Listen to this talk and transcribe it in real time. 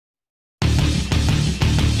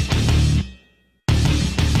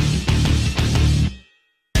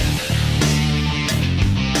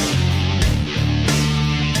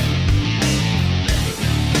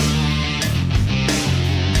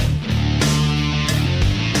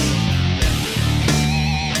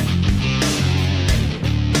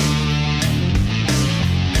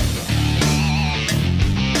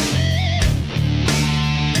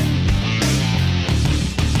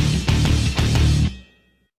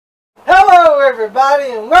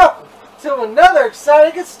everybody, and welcome to another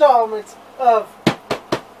exciting installment of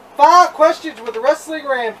 5 Questions with the Wrestling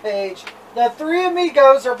Rampage. The three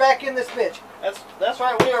amigos are back in this bitch. That's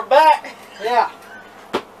right, we are back. Yeah.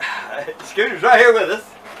 Scooter's right here with us.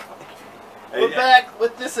 We're back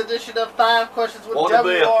with this edition of 5 Questions with WR. Want to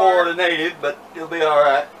be a Florida native, but you'll be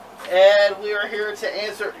alright. And we are here to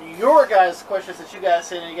answer your guys' questions that you guys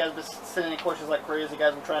send. You guys have been sending questions like crazy.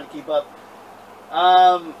 Guys, we're trying to keep up.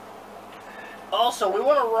 Also, we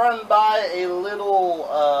want to run by a little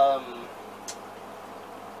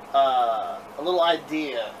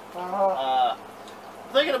idea.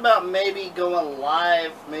 Thinking about maybe going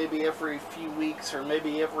live, maybe every few weeks or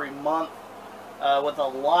maybe every month with a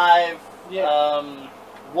live,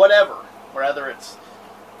 whatever. Whether it's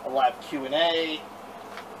a live Q&A,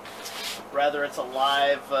 rather it's a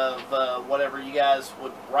live of whatever you guys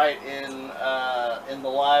would write in the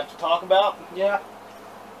live to talk about. Yeah.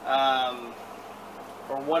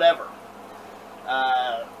 Or whatever.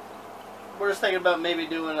 We're just thinking about maybe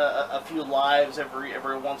doing a few lives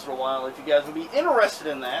every once in a while. If you guys would be interested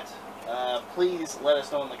in that, please let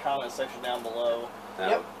us know in the comment section down below.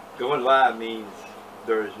 Now, going live means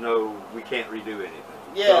we can't redo anything.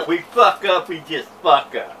 Yeah. So if we fuck up, we just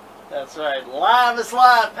fuck up. That's right. Live is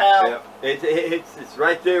live, pal. Yep. It's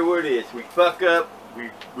right there where it is. We fuck up,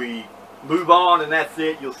 we move on, and that's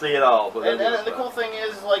it. You'll see it all. So and the cool thing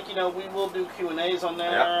is, like, you know, we will do Q&As on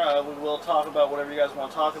there. Yep. We will talk about whatever you guys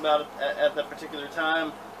want to talk about at that particular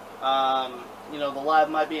time. You know, the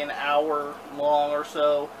live might be an hour long or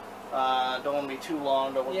so. Don't want to be too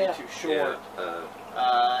long. Don't want to be too short.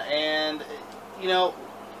 Yeah. And, you know,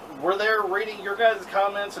 we're there reading your guys'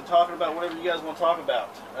 comments and talking about whatever you guys want to talk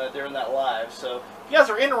about during that live. So if you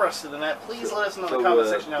guys are interested in that, please let us know in the comment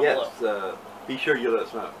section down below. Be sure you let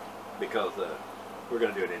us know, because we're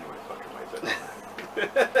going to do it anyway. Fucking way.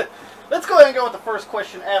 So. Let's go ahead and go with the first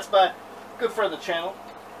question asked by a good friend of the channel.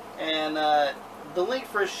 And the link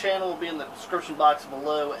for his channel will be in the description box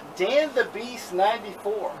below. Dan the Beast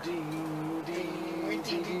 94.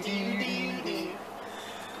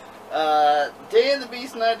 Dan the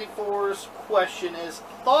Beast 94's question is,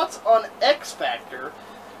 thoughts on X Factor?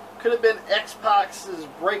 Could have been X-Pac's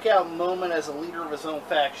breakout moment as a leader of his own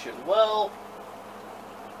faction. Well,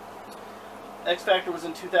 X Factor was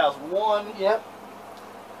in 2001. Yep.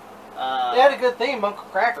 They had a good theme, Uncle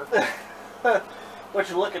Cracker. What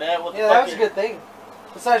you looking at? What that was a good thing.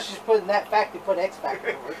 Besides just putting that fact, they put X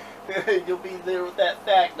Factor over it. You'll be there with that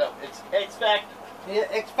fact. No, it's X Factor. Yeah,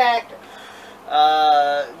 X Factor.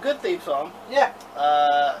 Good theme song. Yeah.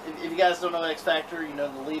 If you guys don't know X Factor, you know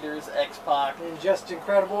the leaders, X-Pac. And Just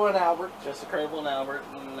Incredible and Albert. Just Incredible and Albert.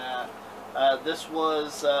 And this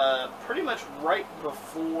was pretty much right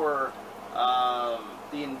before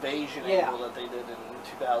the invasion angle that they did in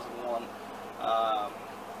 2001.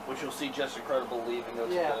 Which you'll see Just Incredible leave and go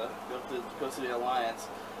to the Alliance.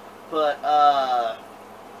 But, I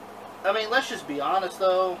mean, let's just be honest,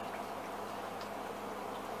 though.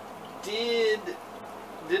 Did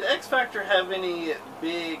X Factor have any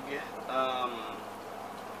big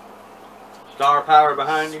star power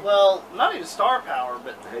behind him? Well, not even star power,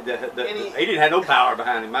 but he didn't have no power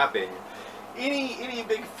behind him, in my opinion. Any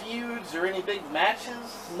big feuds or any big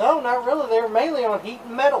matches? No, not really. They were mainly on Heat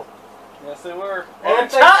and Metal. Yes, they were. And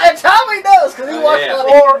Tommy knows, because he watched a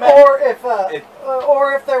lot of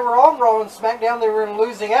or if they were on Raw and SmackDown, they were in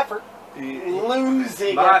losing effort.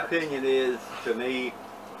 My opinion is, to me,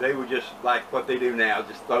 they were just like what they do now,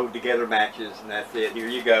 just throw together matches, and that's it. Here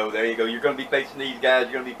you go, there you go. You're going to be facing these guys,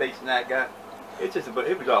 you're going to be facing that guy. It was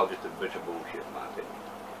all just a bunch of bullshit, in my opinion.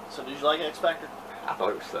 So did you like X Factor? I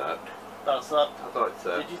thought it sucked. Thought it sucked? I thought it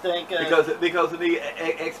sucked. Did you think... because to me,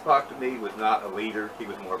 X-Pac to me was not a leader. He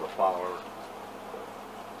was more of a follower.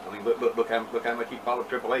 I mean, look how much he followed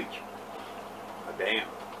Triple H. Oh, damn.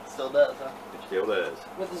 Still does, huh? It still does.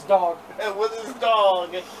 With his dog. With his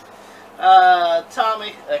dog.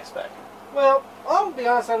 Tommy, X Factor. Well, I'm going to be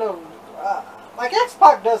honest, I know, like,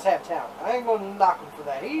 X-Pac does have talent. I ain't going to knock him for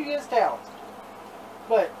that. He is talented.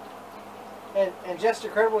 But, and Just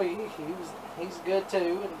Incredible, he's good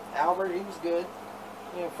too. And Albert, he was good.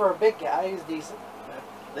 You know, for a big guy, he's decent. Yeah.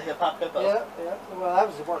 The hip-hop hippo. Yeah. Well, that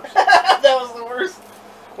was the worst. That was the worst.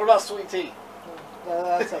 What about Sweet Tea?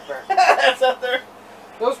 That's up there. That's up there.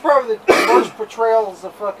 Those are probably the worst portrayals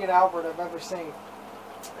of fucking Albert I've ever seen.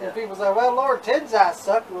 Yeah. And people say, well, Lord, Ted's eyes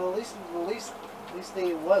suck. Well, at least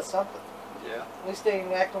he was something. Yeah. At least they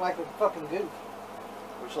ain't acting like a fucking goof.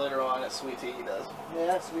 Which later on at Sweet Tea he does.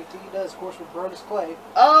 Yeah, Sweet Tea does, of course, with Brodus Clay.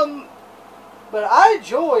 But I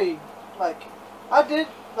enjoyed, like,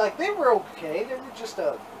 they were okay. They were just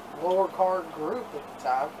lower card group at the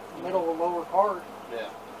time, middle or lower card. Yeah.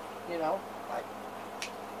 You know,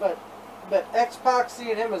 like, but X-Pac,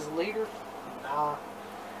 seeing him as leader, nah.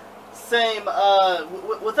 Same.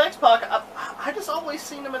 With X-Pac, I just always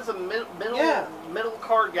seen him as a middle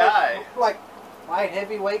card guy. Like light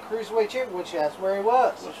heavyweight, cruiserweight champion, which that's where he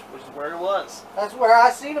was. Which is where he was. That's where I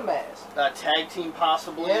seen him as. Tag team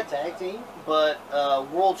possibly. Yeah, tag team. But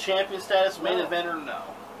world champion status, main eventer, no.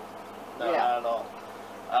 No, yeah. not at all.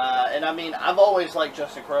 And I mean, I've always liked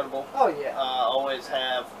Just Incredible. Oh yeah. Always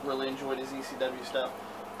have really enjoyed his ECW stuff.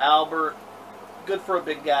 Albert, good for a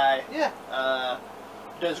big guy. Yeah.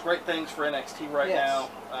 Does great things for NXT right now,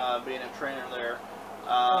 being a trainer there.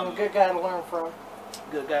 A good guy to learn from.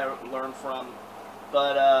 Good guy to learn from.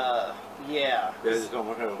 But, yeah. They just don't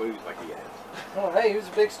want him to lose like he has. Well, hey, he was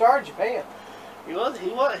a big star in Japan. He was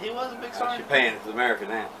a big star. Japan is America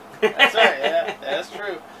now. That's right, yeah, that's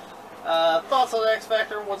true. Thoughts on the X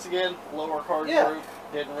Factor? Once again, lower card group.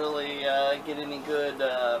 Didn't really get any good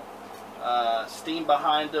steam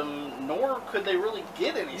behind them, nor could they really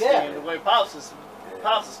get any steam the way Pops is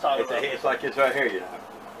talking about. It's like this right here, you know.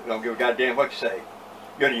 Don't give a goddamn what you say.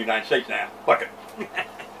 You're in the United States now. Fuck it.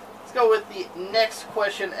 Let's go with the next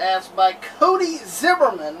question asked by Cody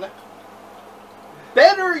Zimmerman.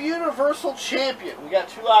 Better Universal Champion. We got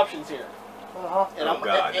two options here. And I'm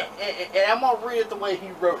going to read it the way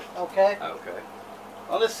he wrote it. Okay. Okay.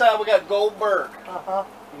 On this side, we got Goldberg.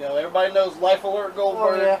 You know, everybody knows Life Alert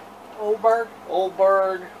Goldberg. Oh, yeah. Oldberg.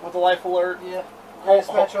 Oldberg with the Life Alert. Yeah.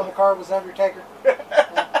 Greatest match on the card was Undertaker.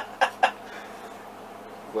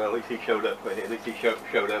 Well, at least he showed up. At least he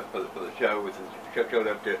showed up for the show. Showed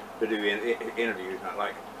up to do interviews, not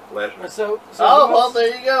like Lesnar. Well,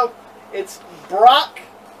 there you go. It's Brock,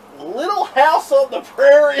 Little House on the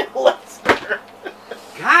Prairie, Lesnar.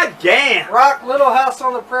 God damn. Brock, Little House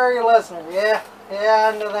on the Prairie, Lesnar. Yeah,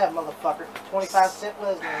 I know that motherfucker. 25-cent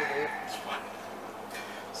Lesnar, dude.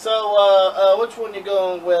 So, which one you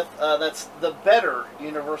going with? That's the better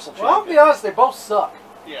Universal Champion. Well, I'll be honest, they both suck.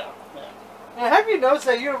 Yeah. Now, have you noticed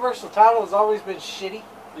that Universal title has always been shitty?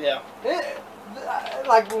 Yeah.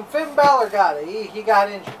 Like when Finn Balor got it, he got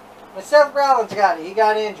injured. When Seth Rollins got it, he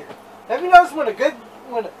got injured. Have you noticed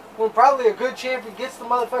when probably a good champion gets the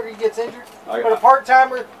motherfucker, he gets injured? But a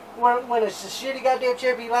part-timer, when it's a shitty goddamn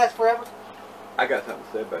champion, he lasts forever? I got something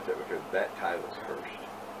to say about that because that title's cursed.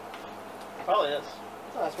 Probably is.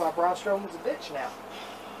 Well, that's why Braun Strowman's a bitch now.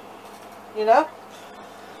 You know?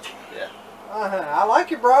 Yeah. I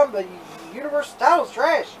like you, Braun, but Universal title's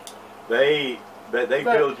trash. They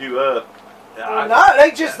build you up. Not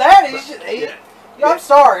ain't just that. I'm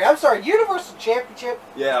sorry. Universal Championship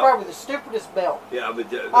is probably the stupidest belt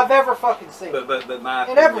I've ever fucking seen. But my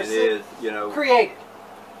opinion is, you know, created.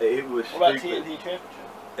 It was what stupid. about TNT Championship?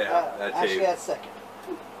 Yeah, that's actually that's second.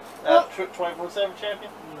 24/7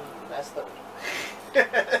 champion. That's third. Well,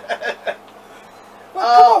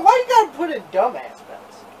 come on, why you gotta put in dumbass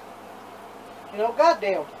belts? You know,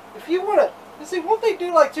 goddamn. If you wanna, see, won't they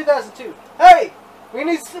do like 2002? Hey, we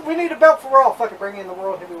need a belt for all. Fucking bring in the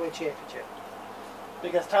World Heavyweight Championship.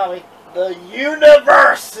 Because Tommy, the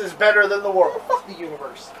universe is better than the world. Fuck the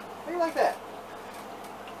universe. How you like that?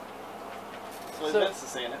 So Vince is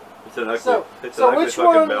saying it. So which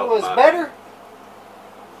one was better?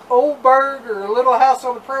 Oldberg or Little House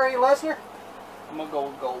on the Prairie, Lesnar? I'm gonna go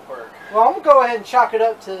with Goldberg. Well, I'm gonna go ahead and chalk it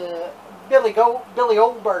up to Billy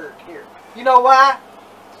Oldberg here. You know why?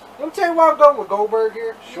 Let me tell you why I'm going with Goldberg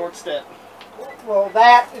here. Short stint. Well,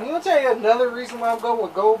 that, and let me tell you another reason why I'm going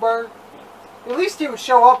with Goldberg. At least he would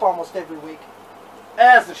show up almost every week.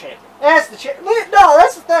 As the champion. No,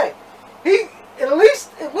 that's the thing. At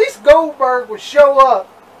least Goldberg would show up.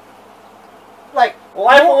 Like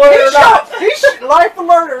Life Alert or not. Life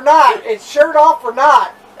Alert or not. It's shirt off or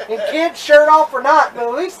not. And kid shirt off or not. But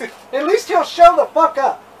at least he'll show the fuck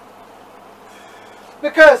up.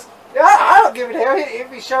 Because I don't give a damn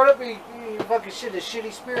if he showed up. He fucking shit a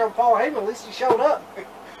shitty spear on Paul Heyman. At least he showed up.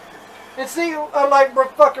 And see, unlike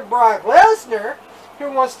fucking Brock Lesnar,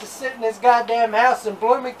 who wants to sit in his goddamn house in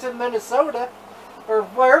Bloomington, Minnesota, or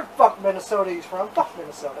where the fuck Minnesota he's from. Fuck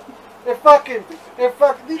Minnesota. They fucking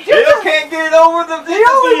still can't get over the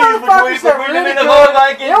only motherfuckers that really good.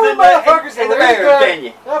 The only motherfuckers that really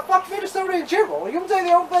good. Fuck Minnesota in general. You want to tell you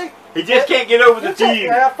the only thing? He just can't get over the team.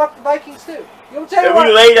 Fuck the Vikings too. You want to tell you what?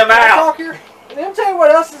 We laid them out. Let me tell you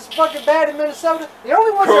what else is fucking bad in Minnesota. The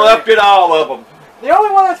only ones corrupted all of them. The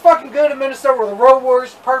only one that's fucking good in Minnesota were the Road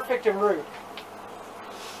Warriors, Perfect and Rude.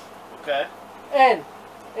 Okay. And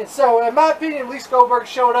so, in my opinion, at least Goldberg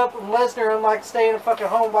showed up, and Lesnar, unlike staying at fucking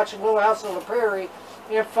home watching Little House on the Prairie,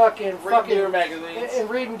 And fucking Deer magazines. And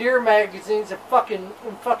reading Deer magazines and fucking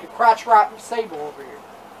crotch rotting Sable over here.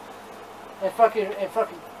 And fucking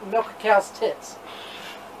milk a cow's tits.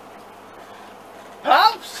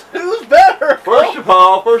 Pops, who's better? First of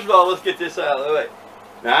all, let's get this out of the way.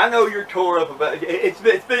 Now I know you're tore up about it. It's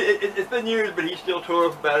been years, but he's still tore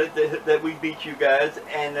up about it that we beat you guys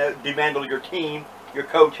and dismantled your team. Your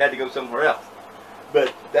coach had to go somewhere else.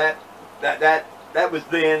 But that was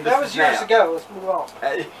then. That was years ago. Let's move on.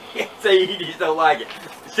 Say you just don't like it.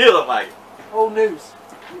 Still don't like it. Old news.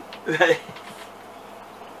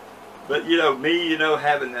 But me,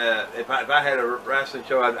 having if I had a wrestling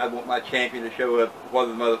show, I'd want my champion to show up.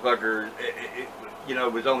 Whether the motherfucker,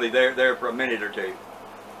 was only there for a minute or two.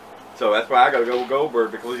 So that's why I gotta go with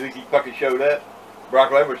Goldberg, because at least he fucking showed up. Brock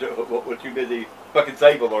Lesnar was too busy fucking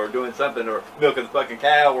Sable or doing something, or milking the fucking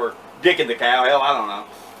cow, or dicking the cow. Hell, I don't know.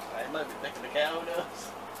 I might be dicking the cow. Who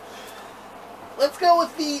knows? Let's go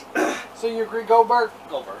with the. So you agree, Goldberg?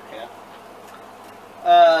 Goldberg, yeah.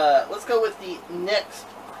 Let's go with the next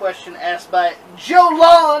question asked by Joe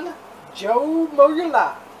Lawn. Joe, mow your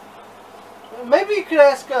lawn. Maybe you could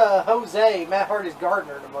ask Jose, Matt Hardy's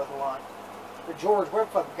gardener, to mow the lawn. Or George, where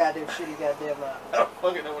the fuck goddamn shitty goddamn I don't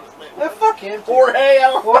fucking know what his name Yeah, was. fuck him. Jorge.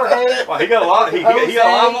 Well, he got a lot. He got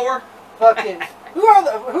a lot more. Fucking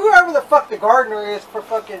whoever the fuck the gardener is for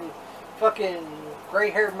fucking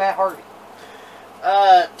gray-haired Matt Hardy.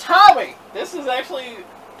 Tommy, this is actually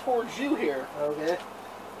towards you here. Okay.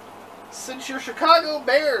 Since you're a Chicago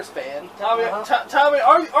Bears fan, Tommy,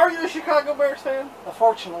 Uh-huh. are you a Chicago Bears fan?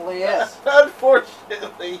 Unfortunately, yes.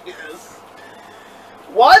 Unfortunately, yes.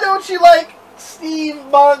 Why don't you like Steve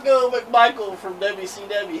Mongo McMichael from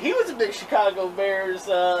WCW? He was a big Chicago Bears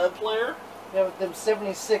player. Yeah, with them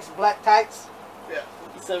 76 black tights. Yeah,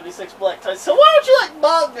 76 black ties. So why don't you like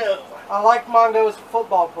Mongo? I like Mongo as a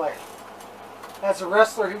football player. As a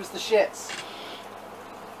wrestler, he was the shits.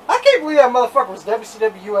 I can't believe that motherfucker was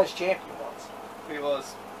WCW US champion once. He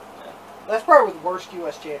was. Yeah. That's probably the worst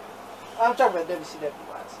US champion. I'm talking about WCW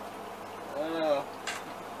wise. I don't know.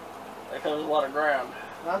 That covers a lot of ground.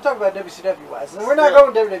 I'm talking about WCW wise. And we're not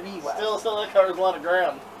going WWE wise. Still that covers a lot of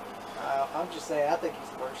ground. I'm just saying, I think he's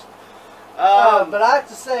the worst. But I have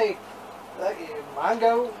to say,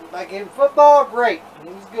 Mongo, like in football, great. He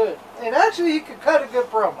was good. And actually, he could cut a good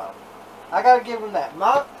promo. I got to give him that.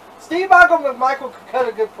 Steve Mongo McMichael could cut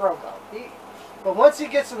a good promo. But once he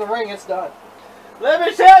gets in the ring, it's done. let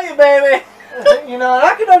me tell you, baby. And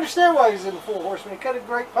I can understand why he's in the Four Horsemen. He cut a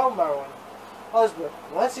great promo. But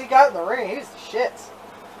once he got in the ring, he was the shits.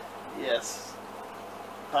 Yes.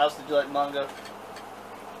 Pops, did you like Mongo?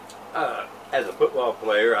 As a football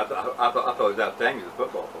player, I thought he was outstanding as a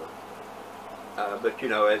football player. But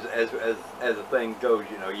as the thing goes,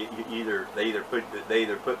 they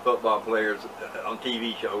either put football players on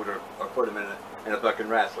TV shows or put them in a fucking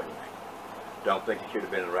wrestling ring. Don't think he should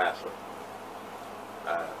have been a wrestler.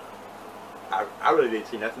 I really didn't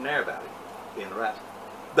see nothing there about it being a wrestler.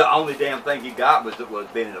 The only damn thing he got was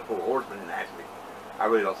being in the Four Horsemen, and actually, I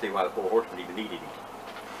really don't see why the Four Horsemen even needed him.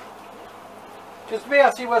 Because to be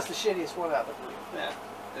honest, he was the shittiest one out of the group. Yeah.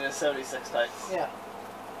 In his 76 tights. Yeah.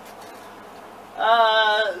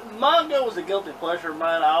 Mongo was a guilty pleasure of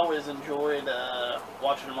mine. I always enjoyed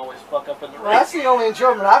watching him always fuck up in the ring. Well, that's the only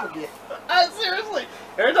enjoyment I would get. Seriously.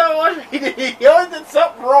 Every time I watch him, he always did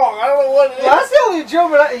something wrong. I don't know what it is. Well, that's the only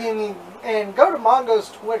enjoyment and go to Mongo's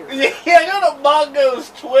Twitter. Yeah, go to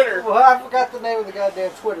Mongo's Twitter. Well, I forgot the name of the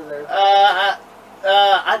goddamn Twitter there.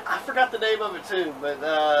 I forgot the name of it too, but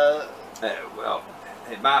well,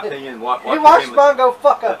 in my opinion, you watch Mongo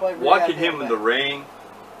fuck up every watching him in day. the ring.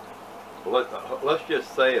 Let's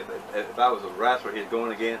just say if I was a wrestler he's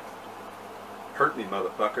going against, hurt me,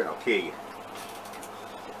 motherfucker, and I'll kill you.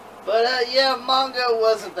 But yeah, Mongo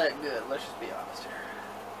wasn't that good. Let's just be honest here.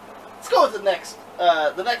 Let's go with the next.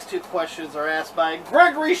 The next two questions are asked by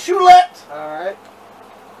Gregory Choulette. All right.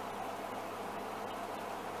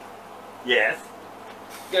 Yes.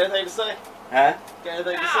 Got anything to say? Huh? Got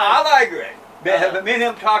anything to say? I like Greg. But me and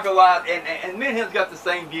him talk a lot, and me and him's got the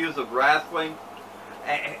same views of wrestling.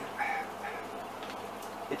 And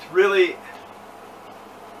it's really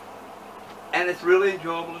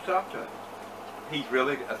enjoyable to talk to him. He's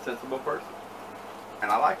really a sensible person,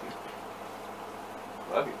 and I like him.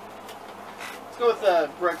 Love you. Let's go with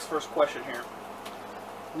Greg's first question here.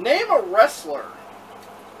 Name a wrestler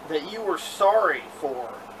that you were sorry for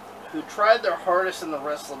who tried their hardest in the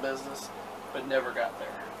wrestling business but never got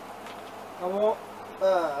there. I want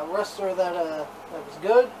a wrestler that was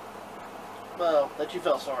good. Well, that you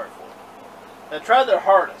felt sorry for. That tried their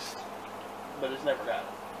hardest but has never got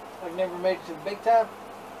it. Like never made it to the big time.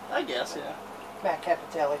 I guess, yeah. Matt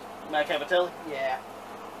Capitelli. Matt Capitelli? Yeah.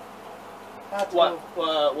 What?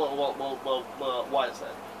 Why is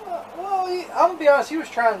that? Well, I'm gonna be honest. He was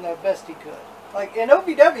trying the best he could. Like in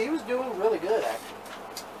OVW, he was doing really good actually.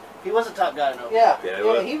 He was a top guy in OVW. Yeah,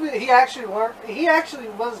 Yeah, he actually learned. He actually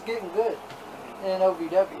was getting good in OVW,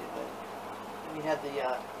 but he had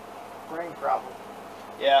the brain problem.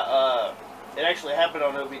 Yeah, it actually happened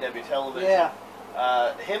on OVW television. Yeah.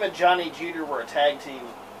 Him and Johnny Jeter were a tag team,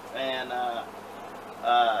 and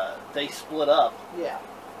they split up. Yeah.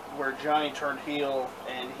 Where Johnny turned heel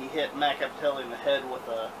and he hit Matt Capitelli in the head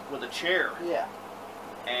with a chair. Yeah.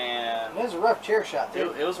 And it was a rough chair shot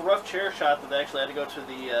too. It was a rough chair shot that they actually had to go to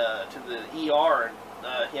the ER,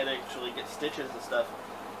 and he had to actually get stitches and stuff.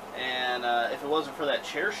 And if it wasn't for that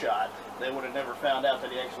chair shot, they would have never found out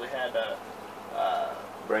that he actually had a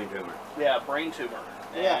brain tumor. Yeah, brain tumor.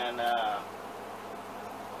 Yeah.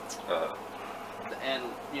 And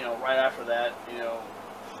you know, right after that, you know,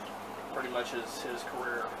 pretty much his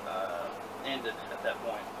career ended at that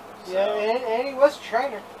point. So, yeah, and he was a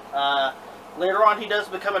trainer. Later on, he does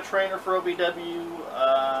become a trainer for OVW,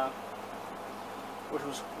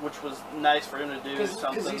 which was nice for him to do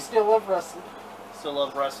something. Because he still loved wrestling. Still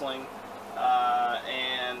loved wrestling,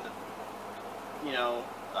 and you know,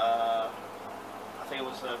 I think it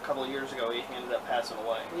was a couple of years ago he ended up passing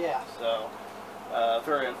away. Yeah. So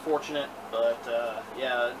very unfortunate, but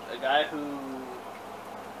yeah, a guy who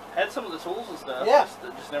had some of the tools and stuff. Yeah.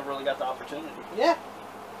 Just never really got the opportunity. Yeah.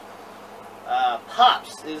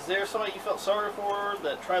 Pops, is there somebody you felt sorry for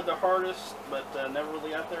that tried their hardest but never really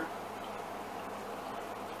got there?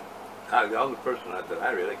 The only person that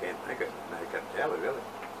I really can't think of is Matt Capitelli, really.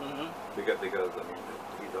 Mm-hmm. Because I mean,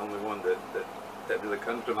 he's the only one that really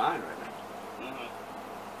comes to mind right now. Mm-hmm.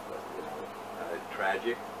 But, you know,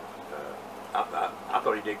 tragic. I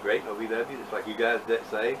thought he did great in OVW, just like you guys did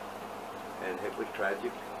say. And it was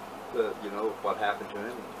tragic, you know, what happened to him.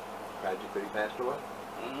 And tragic that he passed away.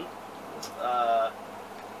 Mm-hmm.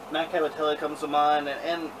 Matt Capitelli comes to mind,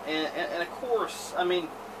 and of course, I mean,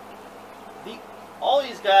 all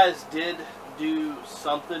these guys did do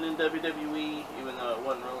something in WWE, even though it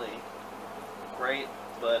wasn't really great.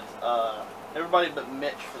 But everybody but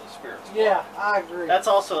Mitch for the Spirit Squad. Yeah, I agree. That's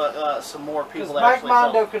also some more people that Mike actually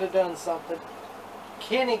Mondo could have done something.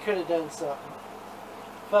 Kenny could have done something.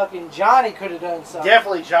 Fucking Johnny could have done something.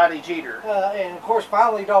 Definitely Johnny Jeter. And of course,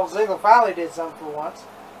 finally, Dolph Ziggler finally did something for once.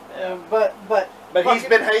 Yeah. But he's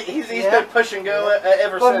been push and go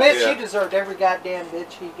ever since. But Mitch, he deserved every goddamn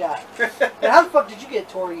bitch he got. And how the fuck did you get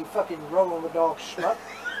Tori, you fucking rolling the dog schmuck?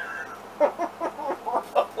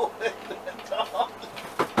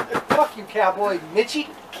 Fuck you, cowboy Mitchie.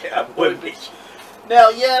 Cowboy Mitchie. Now,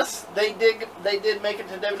 yes, they did make it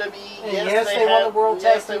to WWE. And yes, they won the World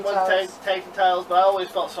Tag Team titles. Tag Team titles, but I always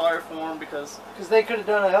felt sorry for them because they could have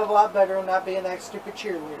done a hell of a lot better and not being that stupid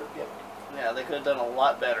cheerleader gimmick. Yeah, they could have done a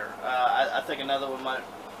lot better. I think another one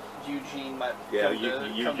Eugene might. Yeah,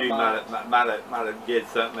 Eugene might have did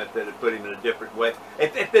something that would put him in a different way.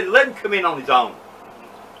 If they let him come in on his own,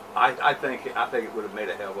 I think it would have made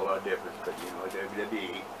a hell of a lot of difference. But you know,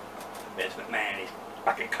 WWE, Vince McMahon, he's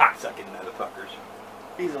fucking cocksucking motherfuckers.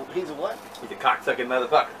 He's a what? He's a cocksucking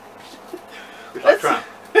motherfucker. Just like Trump.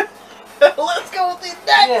 Let's go with the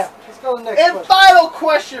next. Yeah, let's go with the next and question. final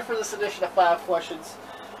question for this edition of 5 Questions,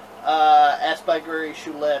 asked by Gary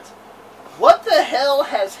Choulette. What the hell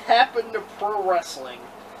has happened to pro wrestling,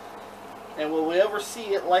 and will we ever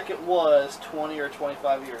see it like it was 20 or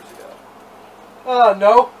 25 years ago?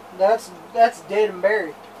 No, that's dead and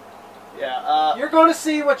buried. Yeah. You're going to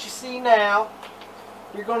see what you see now.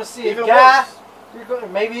 You're going to see even a guy. Worse. You're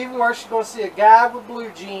going, maybe even worse. You're going to see a guy with blue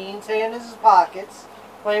jeans, hand in his pockets,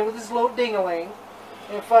 playing with his little ding-a-ling,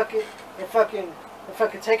 and fucking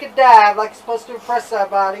take a dive like he's supposed to impress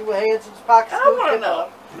somebody with hands in his pockets. I want to know.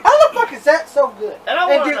 How the fuck is that so good? And I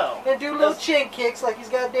want to know. And do little chin kicks like he's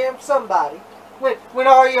goddamn somebody. When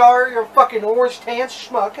all you are, you're a fucking orange tan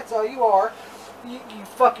schmuck. That's all you are. You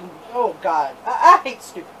fucking, oh God. I hate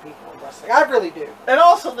stupid people in wrestling. I really do. And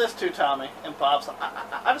also this too, Tommy and Pops.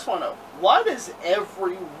 I just want to know, why does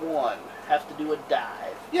everyone have to do a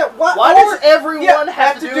dive? Yeah, why does everyone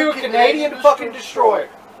have to do a Canadian fucking destroyer?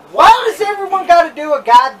 Why does everyone got to do a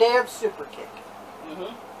goddamn super kick?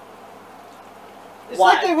 Mm-hmm. It's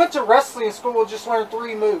like they went to wrestling school and just learned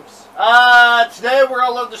 3 moves. Today we're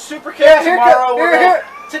gonna learn the super kick. Tomorrow here.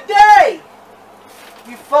 Today,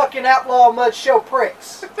 you fucking outlaw mud show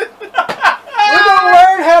pricks. We're gonna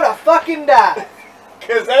learn how to fucking dive.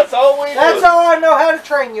 Cause that's all we do. That's all I know how to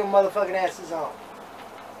train you motherfucking asses on.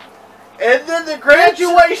 And then the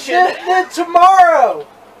graduation. Then tomorrow,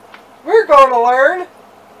 we're gonna learn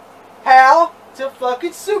how to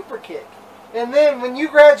fucking super kick. And then when you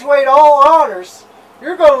graduate all honors,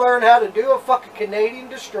 you're going to learn how to do a fucking Canadian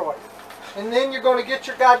destroyer. And then you're going to get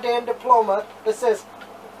your goddamn diploma that says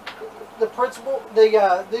the principal, let's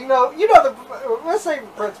say the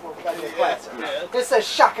principal of the goddamn class. It says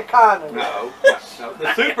Shaka Khan. No.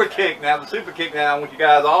 The super kick now, I want you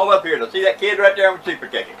guys all up here to see that kid right there with super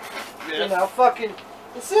kicking. You know, fucking,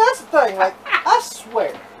 see, that's the thing, like, I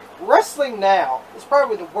swear, wrestling now is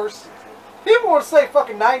probably the worst. People want to say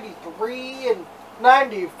fucking 93 and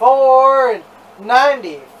 94 and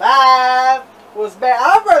 95 was bad.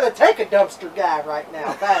 I'd rather take a dumpster guy right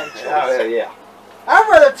now if I had a choice. Oh, yeah. I'd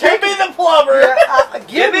rather take... Give me the plumber! Yeah,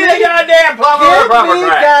 give me the goddamn plumber! Give me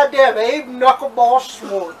goddamn Abe Knuckleball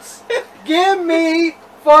Schwartz. Give me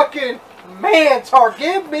fucking Mantar.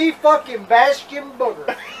 Give me fucking Bastion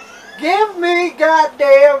Booger. Give me the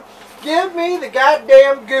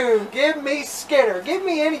goddamn Goon. Give me Skinner. Give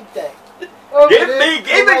me anything. Give me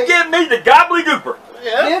the gobbledygooper.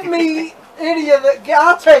 Yeah. Give me any of the...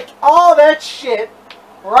 I'll take all that shit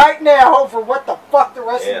right now for what the fuck the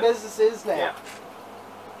wrestling business is now. Yeah.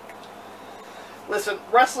 Listen,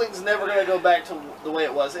 wrestling's never going to go back to the way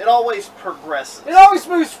it was. It always progresses. It always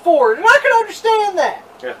moves forward, and I can understand that.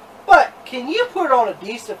 Yeah. But can you put on a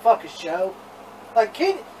decent fucking show?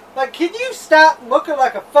 Can you stop looking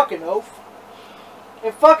like a fucking oaf?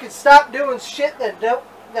 And fucking stop doing shit that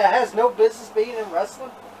has no business being in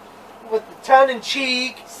wrestling? With the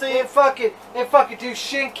tongue-in-cheek, and fucking do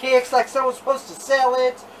shin kicks like someone's supposed to sell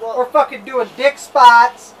it, or fucking doing dick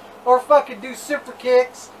spots, or fucking do super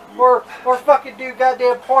kicks, or fucking do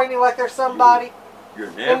goddamn pointing like they're somebody,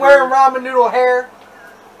 and wearing ramen noodle hair.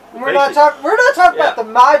 And we're not talking about the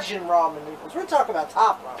Majin ramen noodles. We're talking about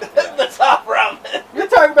top ramen. The top ramen. You're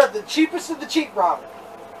talking about the cheapest of the cheap ramen.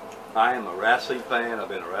 I am a wrestling fan. I've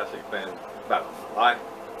been a wrestling fan about my life.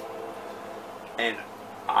 And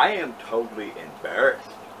I am totally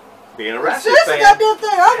embarrassed being a wrestling fan. Goddamn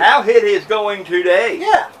thing. How it is going today.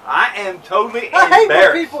 Yeah. I am totally I hate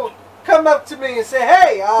embarrassed. when people come up to me and say,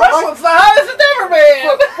 hey, wrestling's the hottest it's ever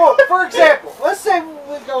been. For example, let's say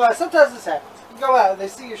we go out. Sometimes this happens. You go out, they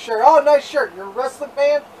see your shirt. Oh, nice shirt. You're a wrestling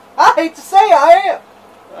fan? I hate to say I am.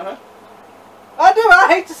 Uh-huh. I do. I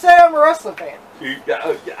hate to say I'm a wrestling fan. Or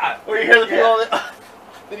you hear the people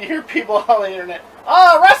then you hear people on the internet,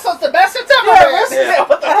 oh, wrestling's the best it's ever been. Yeah.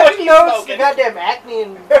 What the I fuck have are you noticed smoking? the goddamn acne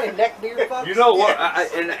and neck beard, folks. You know what?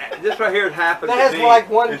 And this right here has happened that to has me. like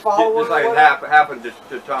one follower. Just like it happened to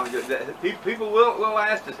Tom. People will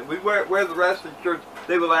ask us. If we wear the wrestling shirts,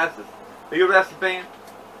 they will ask us, are you a wrestling fan?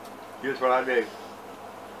 Here's what I do.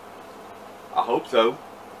 I hope so.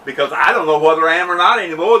 Because I don't know whether I am or not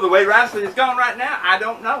anymore. The way wrestling is going right now, I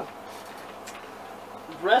don't know.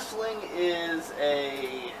 Wrestling is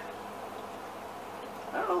I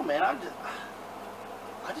don't know, man. I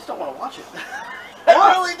just don't want to watch it.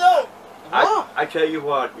 I really don't. I tell you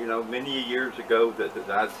what, many years ago that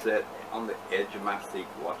I sat on the edge of my seat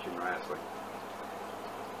watching wrestling,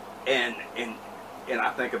 and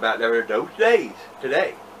I think about those days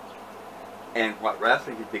today, and what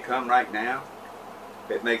wrestling has become right now.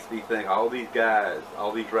 It makes me think all these guys,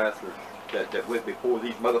 all these wrestlers that went before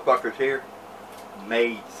these motherfuckers here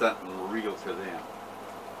made something real to them.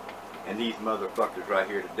 And these motherfuckers right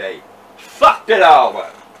here today fucked it all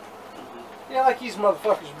up. Yeah, like these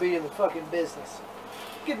motherfuckers be in the fucking business.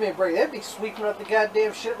 Give me a break. They'd be sweeping up the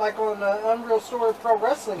goddamn shit like on Unreal Story Pro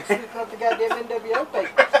Wrestling, sweeping up the goddamn NWO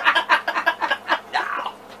papers.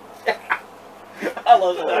 I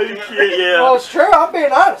love that. Yeah. Well, it's true. I'm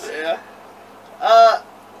being honest. Yeah.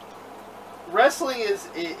 Wrestling is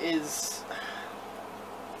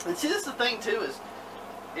and see, this is the thing too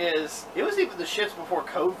is it was even the shits before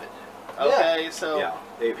COVID. Okay, so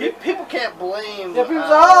people can't blame the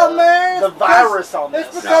virus on this.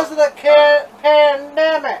 It's because of the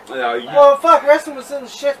pandemic. Well, fuck, wrestling was in the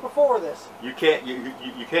shits before this. You can't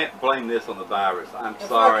blame this on the virus. I'm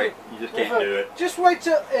sorry, you just can't do it. Just wait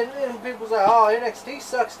till and people say, oh, NXT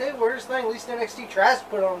sucks too. Well, here's the thing, at least NXT tries to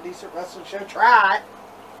put on a decent wrestling show. Try.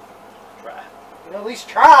 At least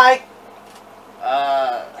try.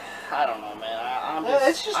 I don't know, man.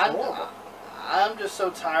 It's just horrible. I'm just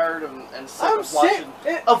so tired and sick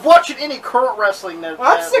of watching any current wrestling.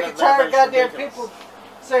 I'm sick and tired of goddamn people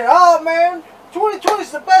saying, "Oh man, 2020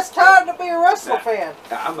 is the best time to be a wrestling fan."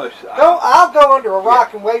 I'll go under a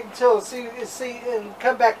rock and wait until see and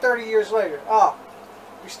come back 30 years later. Oh,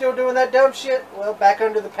 you're still doing that dumb shit? Well, back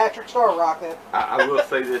under the Patrick Star rock then. I will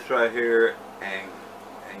say this right here, and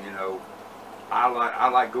I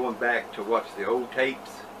like going back to watch the old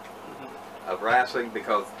tapes. of wrestling,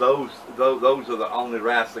 because those are the only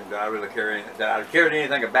wrestling that I really cared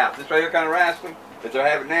anything about. This regular kind of wrestling that they're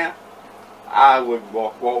having now, I would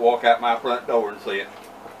walk out my front door and see it.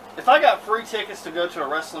 If I got free tickets to go to a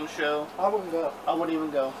wrestling show, I wouldn't go. I wouldn't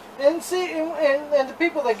even go. And see, and the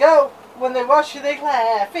people that go, when they watch you, they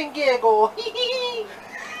laugh and giggle.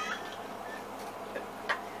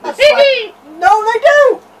 Like, no, they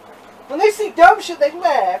do. When they see dumb shit, they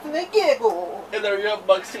laugh and they giggle. And their Young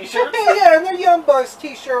Bucks t-shirts. Yeah, and their Young Bucks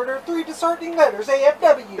t-shirt or 3 discerning letters,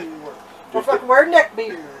 AFW, or fucking wear neck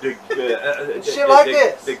beard. Shit like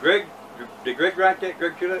this. Did Greg write that?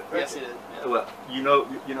 Greg Gillette? Yes, he did. Yeah. Well, you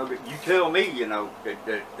tell me,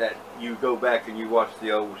 that you go back and you watch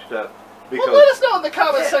the old stuff. Because Well, let us know in the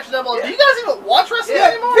comments section down below. Do you guys even watch wrestling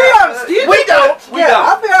anymore? Be honest, we don't. We don't.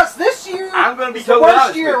 I'll be honest, this year I'm going to be is the totally honest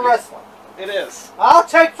worst year of with you. wrestling. It is. I'll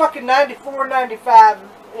take fucking 94, 95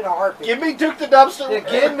 in a heartbeat. Give me Duke the Dumpster. Yeah,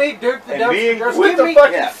 give me Duke the And me Dumpster. and Just with give the me,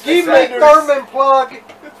 fucking give me Sanders. Thurman Plug.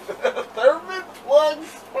 Thurman Plug,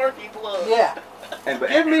 Sparky Plug. Yeah. And,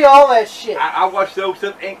 Give me all that shit. I watched the old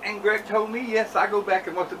stuff, and Greg told me, yes, I go back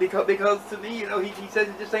and watch it because to me, he says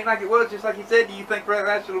it just ain't like it was. Just like he said, do you think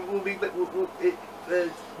wrestling will be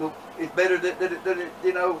it's better than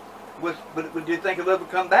it was? But do you think it'll ever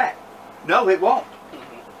come back? No, it won't.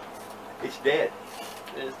 It's dead.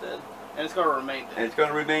 It is dead, and it's going to remain dead. And it's going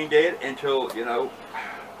to remain dead until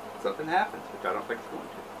something happens, which I don't think it's going to.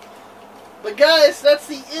 But guys, that's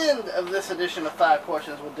the end of this edition of 5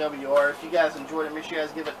 Questions with WR. If you guys enjoyed it, make sure you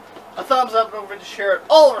guys give it a thumbs up. Don't forget to share it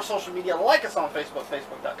all of our social media. Like us on Facebook,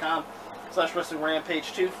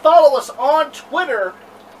 facebook.com/WrestlingRampage2. Follow us on Twitter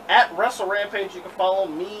at WrestleRampage. You can follow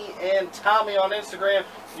me and Tommy on Instagram.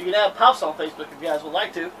 You can add Pops on Facebook if you guys would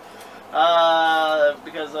like to.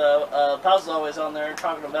 Because Pops is always on there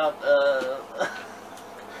talking about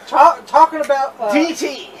Talking about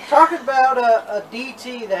DT. Talking about a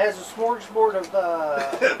DT that has a smorgasbord of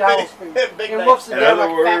dowels food and whoops it down like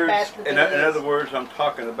a fat bastard. In other words, I'm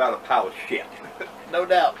talking about a pile of shit. No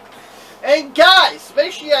doubt. And guys,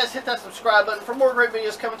 make sure you guys hit that subscribe button for more great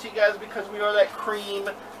videos coming to you guys, because we are that cream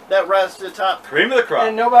that rises to the top. Cream of the crop.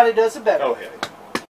 And nobody does it better. Oh, hell yeah.